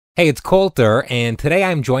Hey, it's Coulter, and today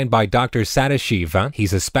I'm joined by Dr. Sadashiva.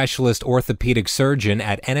 He's a specialist orthopedic surgeon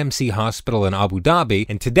at NMC Hospital in Abu Dhabi,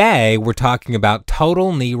 and today we're talking about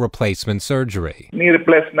total knee replacement surgery. Knee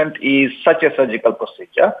replacement is such a surgical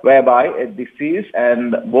procedure whereby a diseased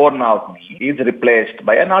and worn-out knee is replaced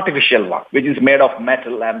by an artificial one, which is made of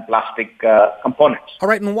metal and plastic components. All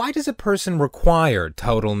right, and why does a person require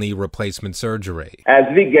total knee replacement surgery? As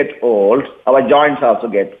we get old, our joints also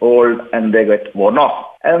get old and they get worn off.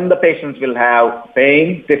 And the patients will have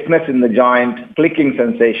pain, stiffness in the joint, clicking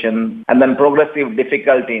sensation, and then progressive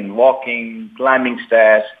difficulty in walking, climbing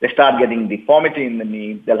stairs. They start getting deformity in the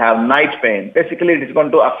knee. They'll have night pain. Basically, it is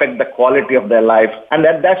going to affect the quality of their life. And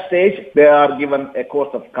at that stage, they are given a course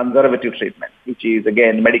of conservative treatment, which is,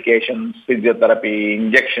 again, medications, physiotherapy,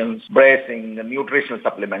 injections, bracing, and nutritional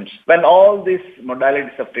supplements. When all these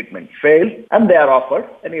modalities of treatment fail, and they are offered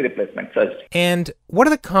a knee replacement surgery. And what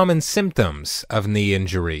are the common symptoms of knee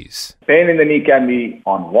injuries? Pain in the knee can be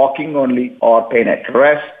on walking only, or pain at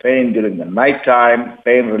rest, pain during the night time,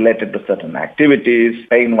 pain related to certain activities,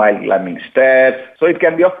 pain while climbing stairs. So it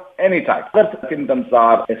can be of any type. Other symptoms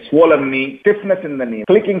are a swollen knee, stiffness in the knee,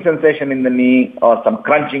 clicking sensation in the knee, or some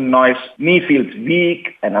crunching noise. Knee feels weak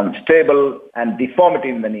and unstable, and deformity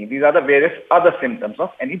in the knee. These are the various other symptoms of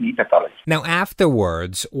any knee pathology. Now,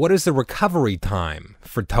 afterwards, what is the recovery time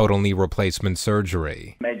for total knee replacement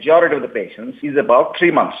surgery? Majority of the patients is about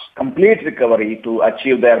 3 months. Complete recovery to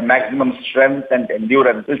achieve their maximum strength and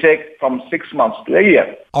endurance will take from 6 months to a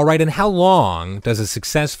year. All right, and how long does a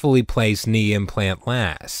successfully placed knee implant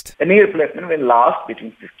last? A knee replacement will last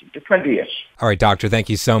between 15 to 20 years. All right, doctor, thank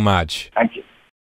you so much. Thank you.